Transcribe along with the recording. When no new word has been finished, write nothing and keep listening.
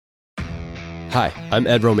Hi, I'm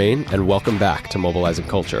Ed Romaine, and welcome back to Mobilizing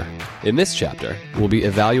Culture. In this chapter, we'll be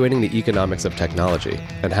evaluating the economics of technology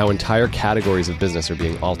and how entire categories of business are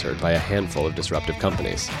being altered by a handful of disruptive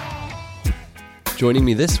companies. Joining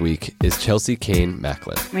me this week is Chelsea Kane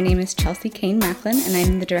Macklin. My name is Chelsea Kane Macklin, and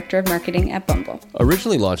I'm the Director of Marketing at Bumble.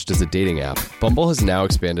 Originally launched as a dating app, Bumble has now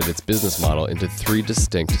expanded its business model into three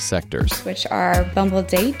distinct sectors, which are Bumble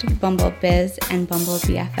Date, Bumble Biz, and Bumble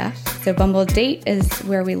BFF. So Bumble Date is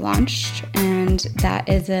where we launched, and that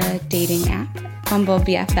is a dating app. Bumble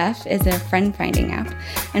BFF is a friend-finding app,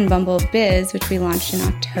 and Bumble Biz, which we launched in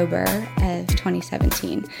October of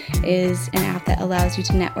 2017, is an app that allows you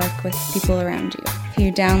to network with people around you. If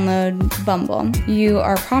you download Bumble, you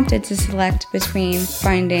are prompted to select between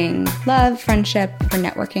finding love, friendship, or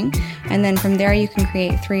networking, and then from there you can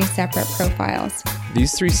create three separate profiles.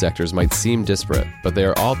 These three sectors might seem disparate, but they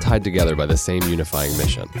are all tied together by the same unifying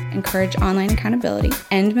mission. Encourage online accountability,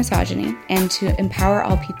 end misogyny, and to empower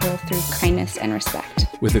all people through kindness and respect.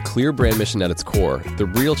 With a clear brand mission at its core, the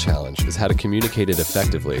real challenge is how to communicate it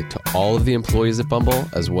effectively to all of the employees at Bumble,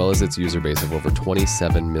 as well as its user base of over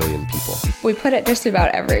 27 million people. We put it just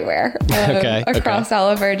about everywhere, across all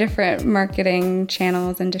of our different marketing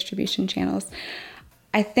channels and distribution channels.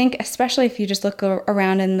 I think especially if you just look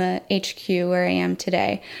around in the HQ where I am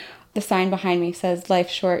today, the sign behind me says,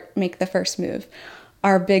 "Life's short, make the first move."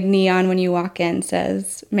 Our big neon when you walk in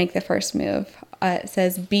says, "Make the first move." It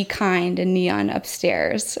says, "Be kind," in neon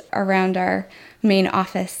upstairs around our main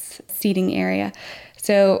office seating area.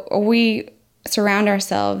 So we surround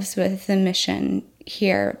ourselves with the mission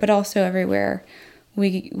here, but also everywhere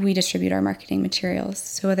we distribute our marketing materials.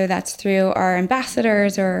 So whether that's through our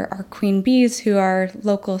ambassadors or our queen bees who are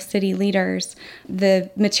local city leaders, the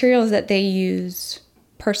materials that they use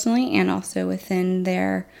personally and also within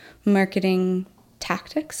their marketing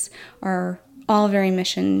tactics are all very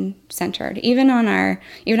mission centered. Even on our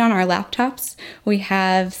laptops, we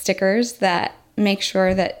have stickers that make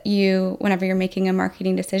sure that you, whenever you're making a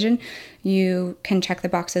marketing decision, you can check the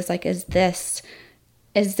boxes like, is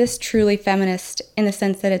this truly feminist, in the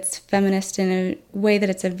sense that it's feminist in a way that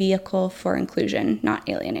it's a vehicle for inclusion, not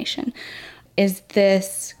alienation? Is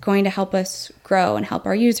this going to help us grow and help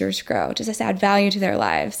our users grow? Does this add value to their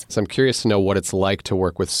lives? So I'm curious to know what it's like to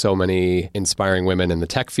work with so many inspiring women in the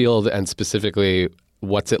tech field, and specifically,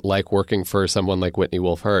 what's it like working for someone like Whitney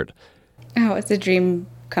Wolfe Herd? Oh, it's a dream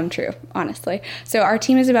come true, honestly. So our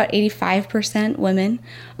team is about 85% women.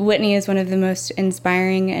 Whitney is one of the most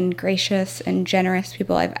inspiring and gracious and generous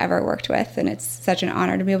people I've ever worked with, and it's such an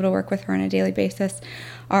honor to be able to work with her on a daily basis.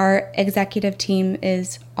 Our executive team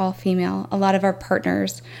is all female. A lot of our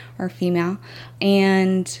partners are female,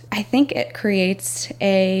 and I think it creates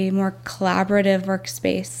a more collaborative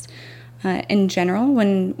workspace in general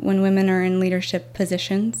when women are in leadership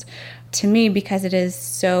positions. To me, because it is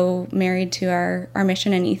so married to our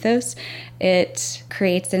mission and ethos, it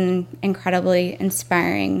creates an incredibly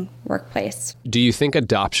inspiring workplace. Do you think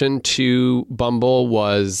adoption to Bumble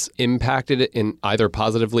was impacted in either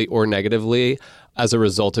positively or negatively as a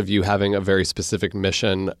result of you having a very specific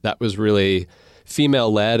mission that was really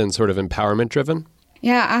female-led and sort of empowerment-driven?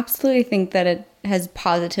 Yeah, I absolutely think that it has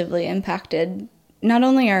positively impacted not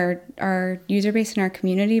only our user base and our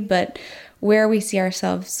community, but where we see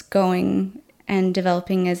ourselves going and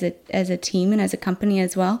developing as a team and as a company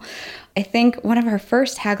as well. I think one of our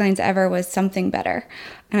first taglines ever was "something better."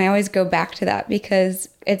 And I always go back to that because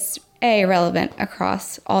it's A, relevant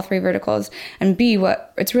across all three verticals, and B,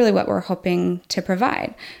 it's really what we're hoping to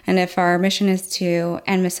provide. And if our mission is to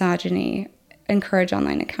end misogyny, encourage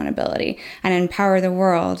online accountability, and empower the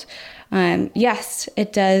world, yes,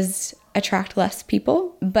 it does attract less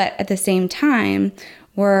people, but at the same time,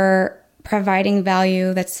 we're providing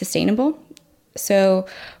value that's sustainable. So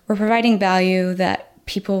we're providing value that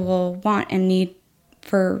people will want and need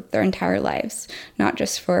for their entire lives, not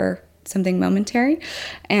just for something momentary.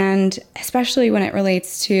 And especially when it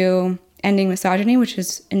relates to ending misogyny, which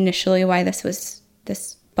is initially why this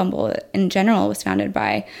Bumble in general was founded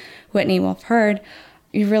by Whitney Wolfe Herd,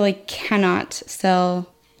 you really cannot sell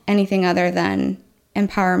anything other than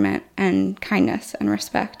empowerment and kindness and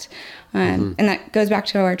respect. And that goes back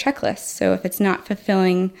to our checklist. So if it's not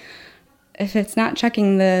checking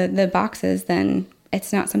the boxes, then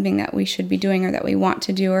it's not something that we should be doing or that we want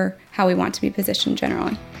to do or how we want to be positioned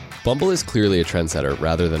generally. Bumble is clearly a trendsetter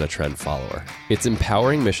rather than a trend follower. Its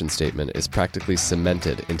empowering mission statement is practically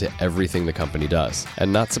cemented into everything the company does.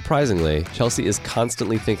 And not surprisingly, Chelsea is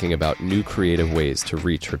constantly thinking about new creative ways to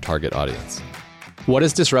reach her target audience. What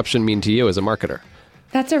does disruption mean to you as a marketer?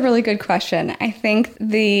 That's a really good question. I think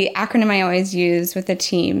the acronym I always use with the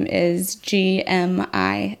team is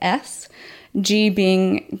GMIS. G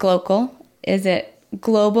being global. Is it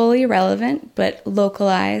globally relevant, but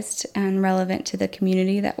localized and relevant to the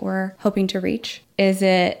community that we're hoping to reach? Is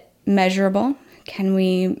it measurable? Can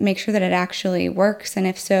we make sure that it actually works? And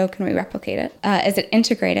if so, can we replicate it? Is it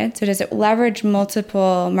integrated? So does it leverage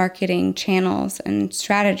multiple marketing channels and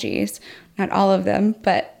strategies? Not all of them,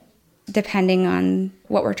 but depending on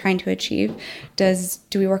what we're trying to achieve. Do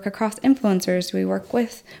we work across influencers? Do we work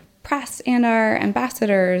with press and our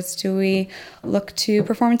ambassadors? Do we look to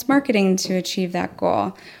performance marketing to achieve that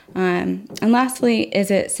goal? And lastly,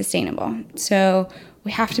 is it sustainable? So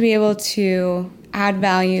we have to be able to add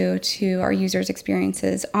value to our users'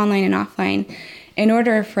 experiences online and offline in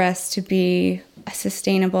order for us to be a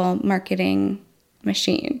sustainable marketing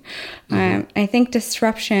machine. I think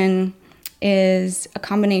disruption is a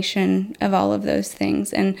combination of all of those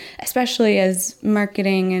things. And especially as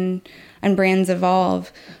marketing and brands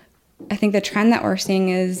evolve, I think the trend that we're seeing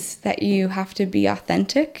is that you have to be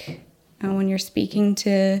authentic when you're speaking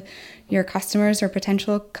to your customers or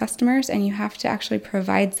potential customers, and you have to actually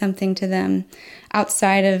provide something to them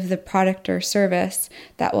outside of the product or service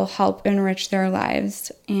that will help enrich their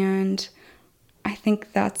lives. And I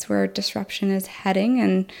think that's where disruption is heading,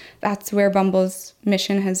 and that's where Bumble's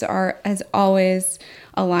mission has always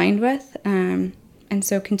aligned with. And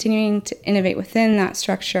so continuing to innovate within that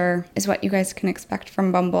structure is what you guys can expect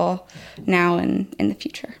from Bumble now and in the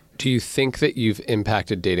future. Do you think that you've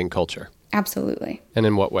impacted dating culture? Absolutely. And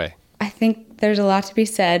in what way? I think there's a lot to be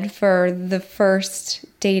said for the first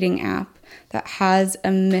dating app that has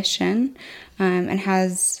a mission and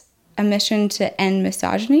has a mission to end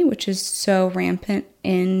misogyny, which is so rampant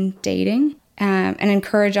in dating, and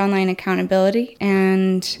encourage online accountability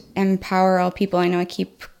and empower all people. I know I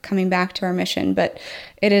keep coming back to our mission, but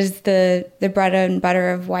it is the bread and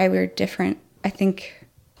butter of why we're different. I think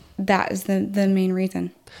that is the main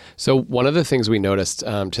reason. So one of the things we noticed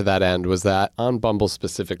to that end was that on Bumble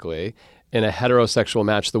specifically, in a heterosexual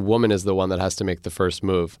match, the woman is the one that has to make the first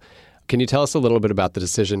move. Can you tell us a little bit about the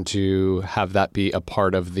decision to have that be a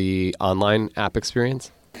part of the online app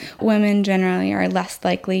experience? Women generally are less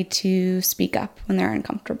likely to speak up when they're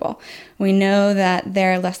uncomfortable. We know that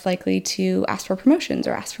they're less likely to ask for promotions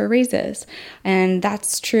or ask for raises. And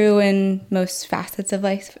that's true in most facets of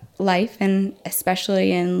life, and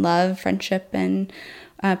especially in love, friendship, and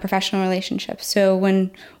professional relationships. So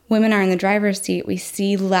when women are in the driver's seat, we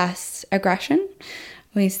see less aggression.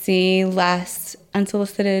 We see less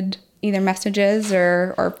unsolicited either messages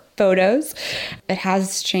or photos. It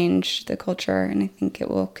has changed the culture, and I think it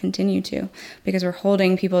will continue to, because we're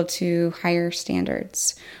holding people to higher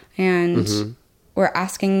standards. And we're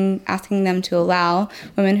asking them to allow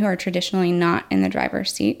women who are traditionally not in the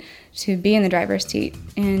driver's seat to be in the driver's seat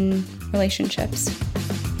in relationships.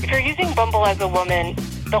 If you're using Bumble as a woman,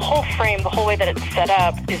 the whole frame, the whole way that it's set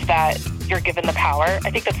up is that you're given the power. I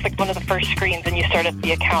think that's like one of the first screens when you start up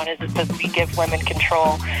the account is it says we give women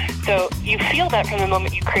control. So you feel that from the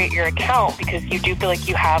moment you create your account, because you do feel like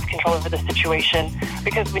you have control over the situation.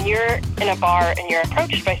 Because when you're in a bar and you're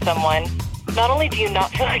approached by someone, not only do you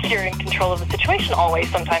not feel like you're in control of the situation always,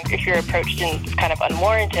 sometimes if you're approached and it's kind of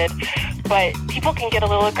unwarranted, but people can get a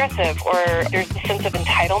little aggressive, or there's a sense of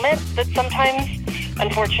entitlement that sometimes,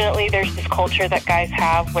 unfortunately, there's this culture that guys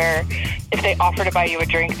have where if they offer to buy you a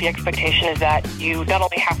drink, the expectation is that you not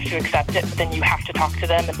only have to accept it, but then you have to talk to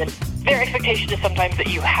them, and then their expectation is sometimes that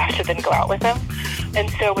you have to then go out with them. And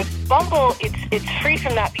so with Bumble, it's free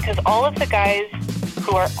from that, because all of the guys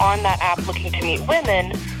who are on that app looking to meet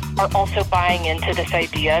women are also buying into this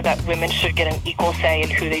idea that women should get an equal say in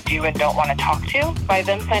who they do and don't want to talk to. By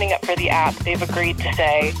them signing up for the app, they've agreed to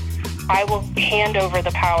say, I will hand over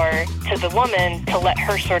the power to the woman to let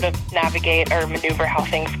her sort of navigate or maneuver how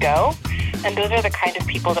things go. And those are the kind of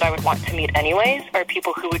people that I would want to meet anyways, are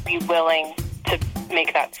people who would be willing to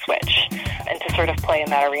make that switch and to sort of play in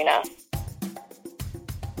that arena.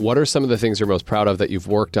 What are some of the things you're most proud of that you've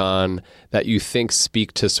worked on that you think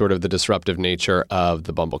speak to sort of the disruptive nature of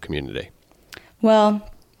the Bumble community? Well,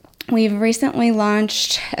 we've recently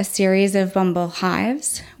launched a series of Bumble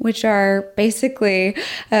Hives, which are basically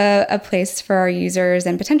a place for our users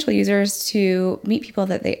and potential users to meet people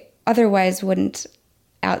that they otherwise wouldn't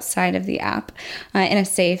outside of the app in a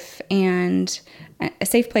safe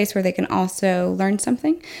place where they can also learn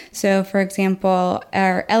something. So, for example,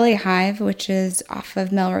 our LA Hive, which is off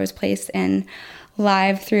of Melrose Place and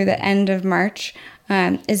live through the end of March,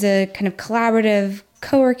 is a kind of collaborative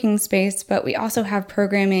co-working space, but we also have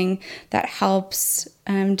programming that helps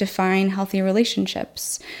define healthy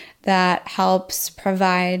relationships. that helps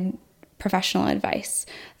provide professional advice,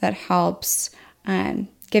 that helps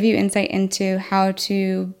give you insight into how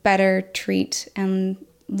to better treat and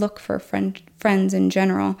look for friends in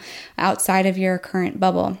general outside of your current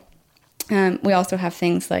bubble. We also have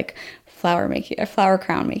things like flower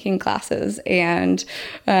crown making classes and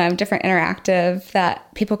different interactive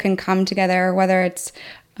that people can come together, whether it's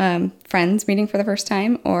friends meeting for the first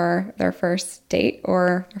time or their first date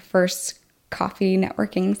or their first coffee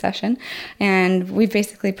networking session. And we've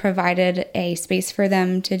basically provided a space for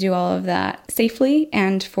them to do all of that safely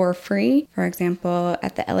and for free. For example,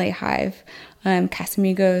 at the LA Hive,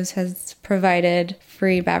 Casamigos has provided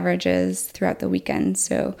free beverages throughout the weekend.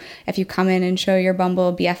 So if you come in and show your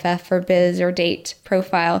Bumble BFF or Biz or Date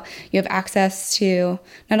profile, you have access to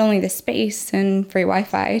not only the space and free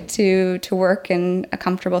Wi-Fi to work in a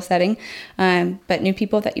comfortable setting, but new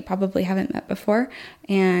people that you probably haven't met before,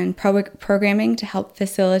 and programming to help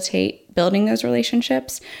facilitate building those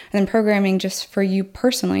relationships, and then programming just for you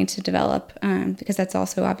personally to develop, because that's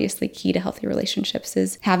also obviously key to healthy relationships,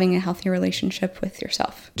 is having a healthy relationship with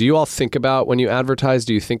yourself. Do you all think about, when you advertise,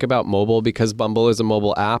 do you think about mobile, because Bumble is a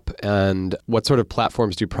mobile app, and what sort of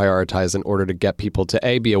platforms do you prioritize in order to get people to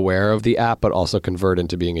A, be aware of the app, but also convert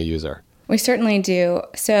into being a user? We certainly do.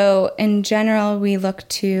 So in general, we look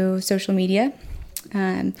to social media.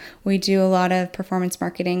 We do a lot of performance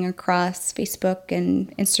marketing across Facebook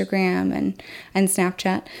and Instagram and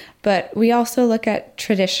Snapchat, but we also look at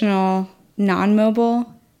traditional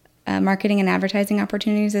non-mobile marketing and advertising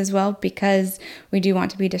opportunities as well, because we do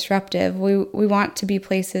want to be disruptive. We want to be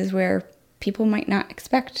places where people might not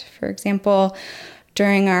expect. For example,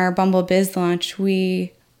 during our Bumble Biz launch,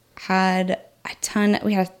 we had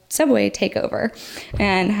a Subway takeover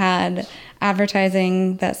and had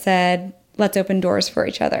advertising that said, "Let's open doors for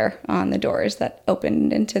each other" on the doors that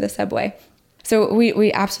opened into the Subway. So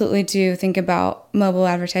we absolutely do think about mobile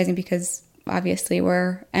advertising, because obviously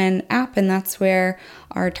we're an app and that's where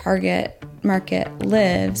our target market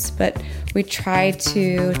lives, but we try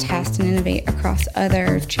to test and innovate across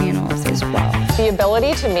other channels as well. The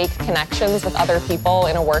ability to make connections with other people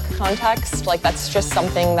in a work context, that's just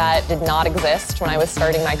something that did not exist when I was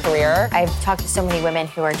starting my career. I've talked to so many women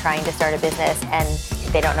who are trying to start a business and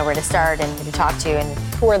they don't know where to start and who to talk to, and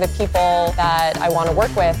who are the people that I want to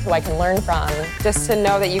work with, who I can learn from. Just to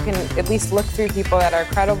know that you can at least look through people that are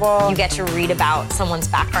credible. You get to read about someone's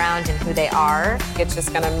background and who they are. It's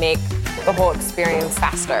just going to make the whole experience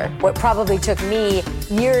faster. What probably took me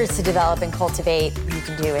years to develop and cultivate, you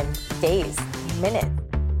can do in days, minutes.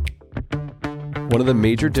 One of the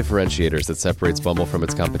major differentiators that separates Bumble from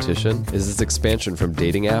its competition is its expansion from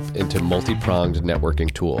dating app into multi-pronged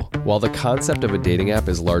networking tool. While the concept of a dating app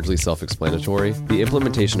is largely self-explanatory, the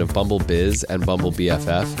implementation of Bumble Biz and Bumble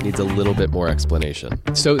BFF needs a little bit more explanation.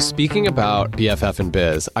 So speaking about BFF and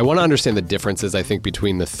Biz, I want to understand the differences, I think,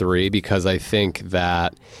 between the three, because I think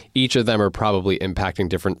that each of them are probably impacting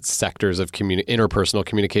different sectors of interpersonal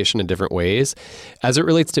communication in different ways. As it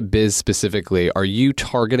relates to Biz specifically, are you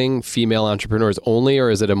targeting female entrepreneurs only, or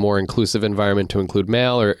is it a more inclusive environment to include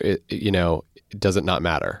male, or does it not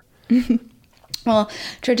matter? Well,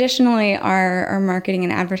 traditionally our marketing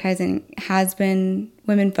and advertising has been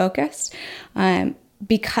women focused.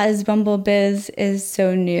 Because Bumble Biz is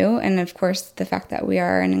so new, and of course the fact that we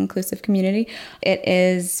are an inclusive community, it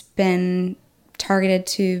has been targeted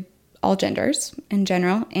to all genders in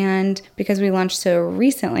general. And because we launched so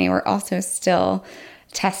recently, we're also still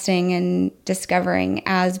testing and discovering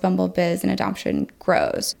as Bumble Biz and adoption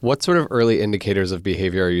grows. What sort of early indicators of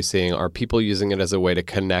behavior are you seeing? Are people using it as a way to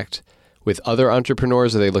connect with other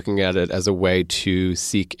entrepreneurs? Are they looking at it as a way to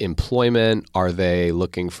seek employment? Are they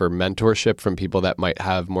looking for mentorship from people that might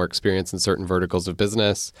have more experience in certain verticals of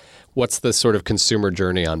business? What's the sort of consumer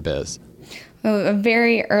journey on Biz? A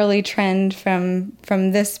very early trend from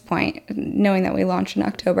this point, knowing that we launched in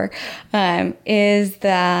October, is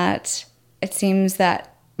that it seems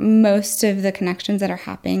that most of the connections that are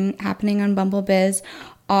happening on Bumble Biz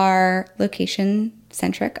are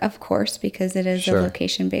location-centric, of course, because it is a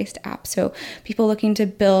location-based app. So people looking to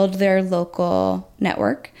build their local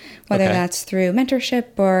network, whether that's through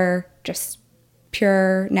mentorship or just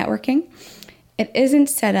pure networking. It isn't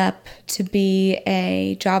set up to be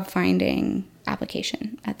a job-finding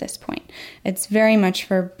application at this point. It's very much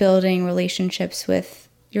for building relationships with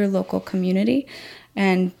your local community,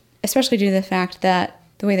 and especially due to the fact that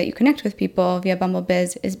the way that you connect with people via Bumble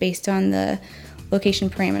Biz is based on the location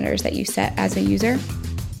parameters that you set as a user.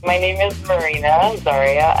 My name is Marina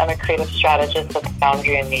Zaria. I'm a creative strategist at the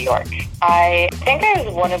Foundry in New York. I think I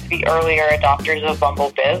was one of the earlier adopters of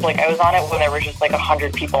Bumble Biz. I was on it when there were just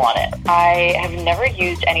 100 people on it. I have never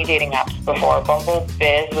used any dating apps before. Bumble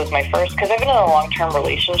Biz was my first because I've been in a long-term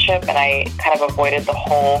relationship and I kind of avoided the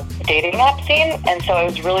whole dating app scene. And so I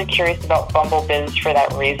was really curious about Bumble Biz for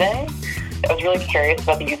that reason. I was really curious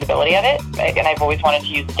about the usability of it. And I've always wanted to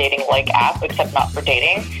use a dating-like app, except not for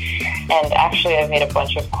dating. And actually, I've made a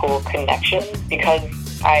bunch of cool connections because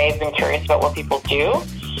I've been curious about what people do.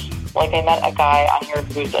 I met a guy on here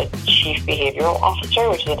who's a chief behavioral officer,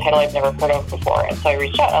 which is a title I've never heard of before. And so I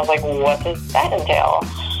reached out and I was like, what does that entail?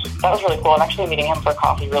 That was really cool. I'm actually meeting him for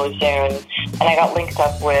coffee really soon. And I got linked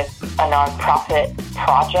up with a nonprofit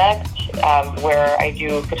project where I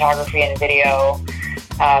do photography and video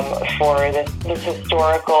for this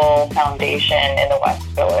historical foundation in the West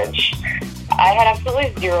Village. I had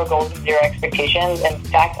absolutely zero goals and zero expectations. In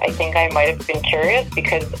fact, I think I might have been curious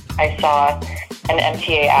because I saw an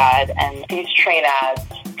MTA ad and these train ads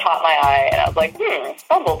caught my eye and I was like,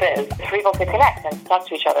 Bumble Biz, for people to connect and to talk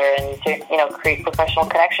to each other and to, create professional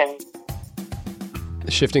connections.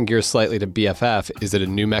 Shifting gears slightly to BFF, is it a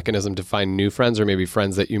new mechanism to find new friends or maybe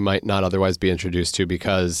friends that you might not otherwise be introduced to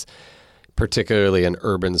because particularly in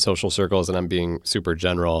urban social circles, and I'm being super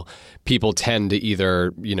general, people tend to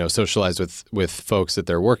either, socialize with folks that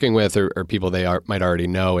they're working with or people they might already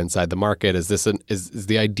know inside the market. Is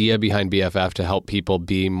the idea behind BFF to help people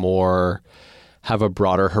have a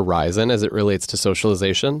broader horizon as it relates to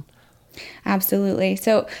socialization? Absolutely.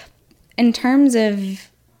 So in terms of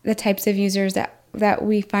the types of users that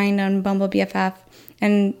we find on Bumble BFF,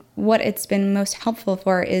 and what it's been most helpful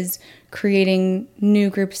for is creating new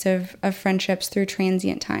groups of friendships through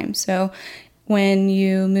transient time. So when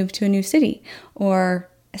you move to a new city, or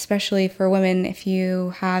especially for women, if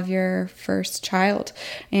you have your first child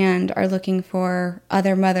and are looking for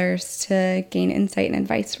other mothers to gain insight and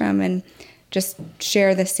advice from and just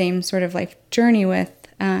share the same sort of life journey with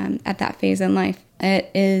at that phase in life, it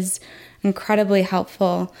is incredibly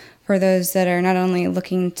helpful for those that are not only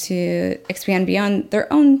looking to expand beyond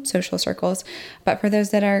their own social circles, but for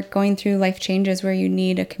those that are going through life changes where you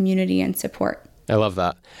need a community and support. I love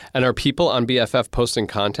that. And are people on BFF posting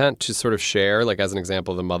content to sort of share, as an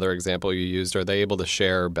example, the mother example you used, are they able to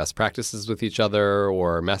share best practices with each other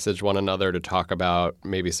or message one another to talk about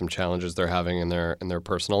maybe some challenges they're having in their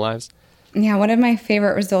personal lives? Yeah, one of my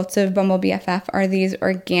favorite results of Bumble BFF are these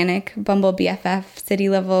organic Bumble BFF city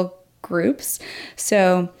level groups.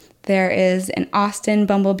 So there is an Austin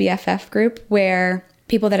Bumble BFF group where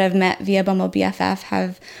people that have met via Bumble BFF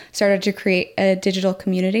have started to create a digital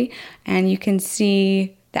community, and you can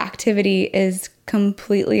see the activity is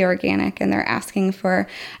completely organic and they're asking for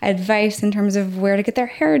advice in terms of where to get their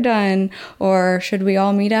hair done, or should we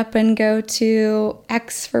all meet up and go to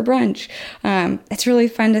X for brunch. It's really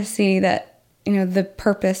fun to see that, the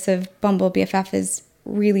purpose of Bumble BFF is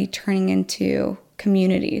really turning into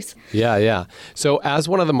communities. Yeah. So as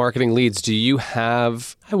one of the marketing leads, do you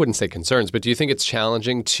have, I wouldn't say concerns, but do you think it's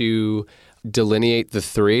challenging to delineate the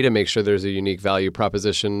three to make sure there's a unique value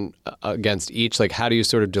proposition against each? How do you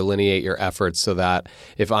sort of delineate your efforts so that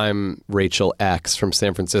if I'm Rachel X from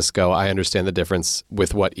San Francisco, I understand the difference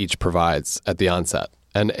with what each provides at the onset?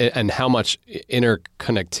 And how much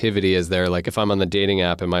interconnectivity is there? If I'm on the dating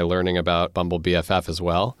app, am I learning about Bumble BFF as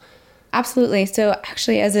well? Absolutely. So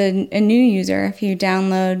actually, as a new user, if you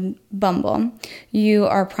download Bumble, you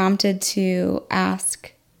are prompted to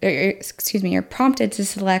you're prompted to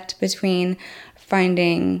select between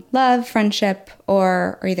finding love, friendship,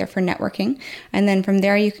 or either for networking. And then from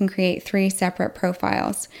there, you can create 3 separate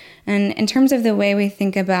profiles. And in terms of the way we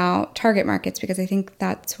think about target markets, because I think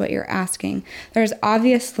that's what you're asking, there's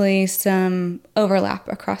obviously some overlap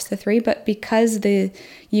across the 3, but because the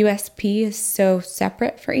USP is so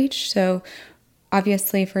separate for each, so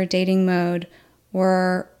obviously for dating mode,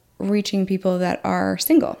 we're reaching people that are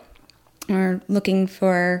single or looking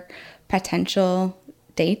for potential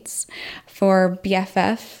dates. For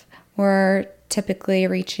BFF, we're typically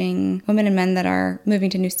reaching women and men that are moving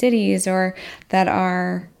to new cities or that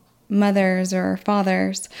are mothers or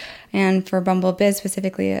fathers. And for Bumble Biz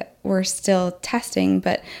specifically, we're still testing,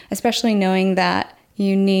 but especially knowing that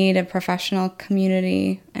you need a professional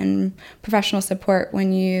community and professional support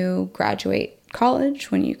when you graduate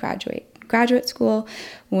college, when you graduate graduate school,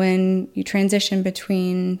 when you transition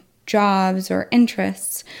between jobs or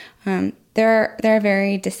interests. There are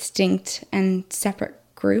very distinct and separate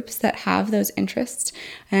groups that have those interests,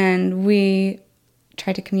 and we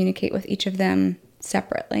try to communicate with each of them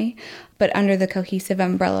separately, but under the cohesive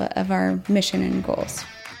umbrella of our mission and goals.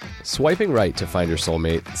 Swiping right to find your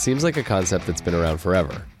soulmate seems like a concept that's been around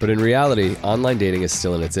forever, but in reality, online dating is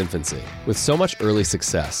still in its infancy. With so much early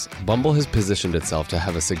success, Bumble has positioned itself to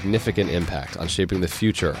have a significant impact on shaping the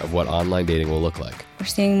future of what online dating will look like. We're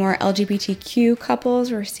seeing more LGBTQ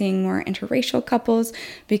couples, we're seeing more interracial couples,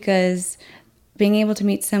 because being able to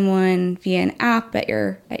meet someone via an app at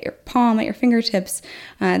your palm, at your fingertips,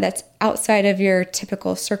 that's outside of your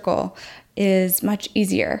typical circle is much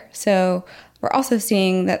easier. So we're also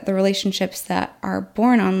seeing that the relationships that are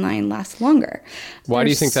born online last longer. Why do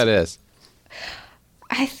you think that is?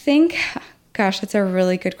 I think, gosh, that's a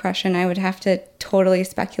really good question. I would have to totally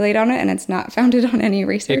speculate on it, and it's not founded on any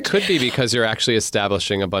research. It could be because you're actually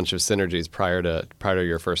establishing a bunch of synergies prior to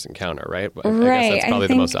your first encounter, right? Right. I guess that's probably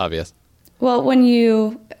the most obvious. Well,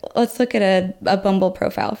 let's look at a Bumble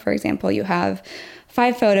profile, for example. You have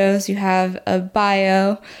 5 photos, you have a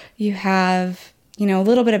bio, you have a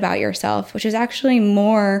little bit about yourself, which is actually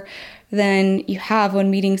more than you have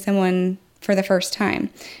when meeting someone for the first time.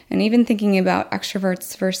 And even thinking about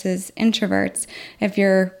extroverts versus introverts, if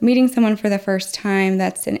you're meeting someone for the first time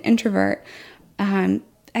that's an introvert,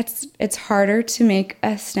 it's harder to make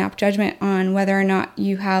a snap judgment on whether or not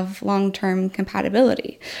you have long-term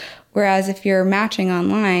compatibility. Whereas if you're matching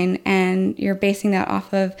online and you're basing that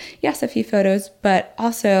off of, yes, a few photos, but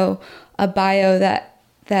also a bio that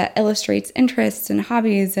illustrates interests and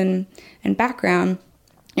hobbies and background,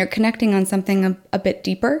 you're connecting on something a bit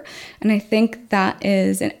deeper. And I think that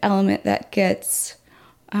is an element that gets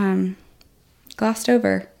glossed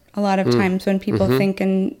over a lot of times when people think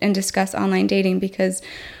and discuss online dating, because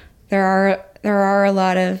there are a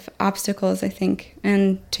lot of obstacles, I think.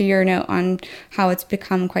 And to your note on how it's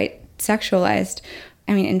become quite sexualized,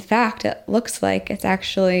 I mean, in fact, it looks like it's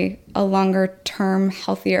actually a longer term,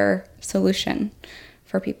 healthier solution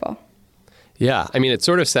for people. Yeah. I mean, it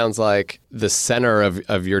sort of sounds like the center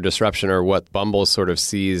of your disruption, or what Bumble sort of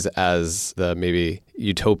sees as the maybe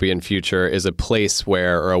utopian future, is a place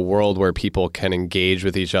where, or a world where people can engage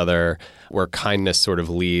with each other, where kindness sort of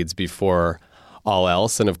leads before all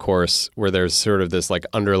else. And of course, where there's sort of this like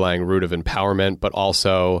underlying root of empowerment, but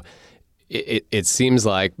also it seems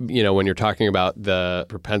like, when you're talking about the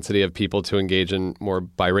propensity of people to engage in more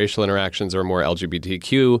biracial interactions or more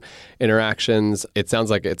LGBTQ interactions, it sounds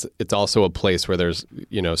like it's also a place where there's,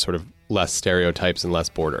 sort of less stereotypes and less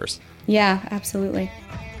borders. Yeah, absolutely.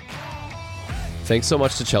 Thanks so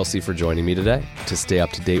much to Chelsea for joining me today. To stay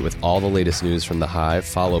up to date with all the latest news from The Hive,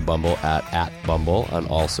 follow Bumble at Bumble on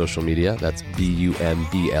all social media. That's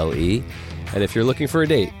BUMBLE. And if you're looking for a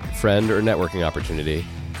date, friend, or networking opportunity,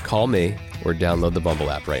 call me or download the Bumble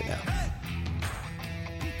app right now.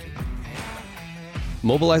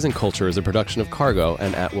 Mobilizing Culture is a production of Cargo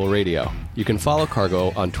and At Will Radio. You can follow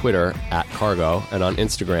Cargo on Twitter @Cargo and on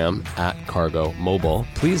Instagram @CargoMobile.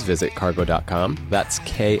 Please visit cargo.com. That's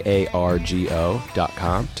KARGO.com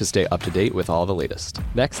to stay up to date with all the latest.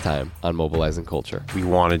 Next time on Mobilizing Culture. We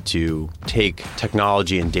wanted to take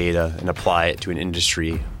technology and data and apply it to an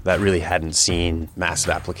industry that really hadn't seen massive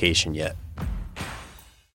application yet.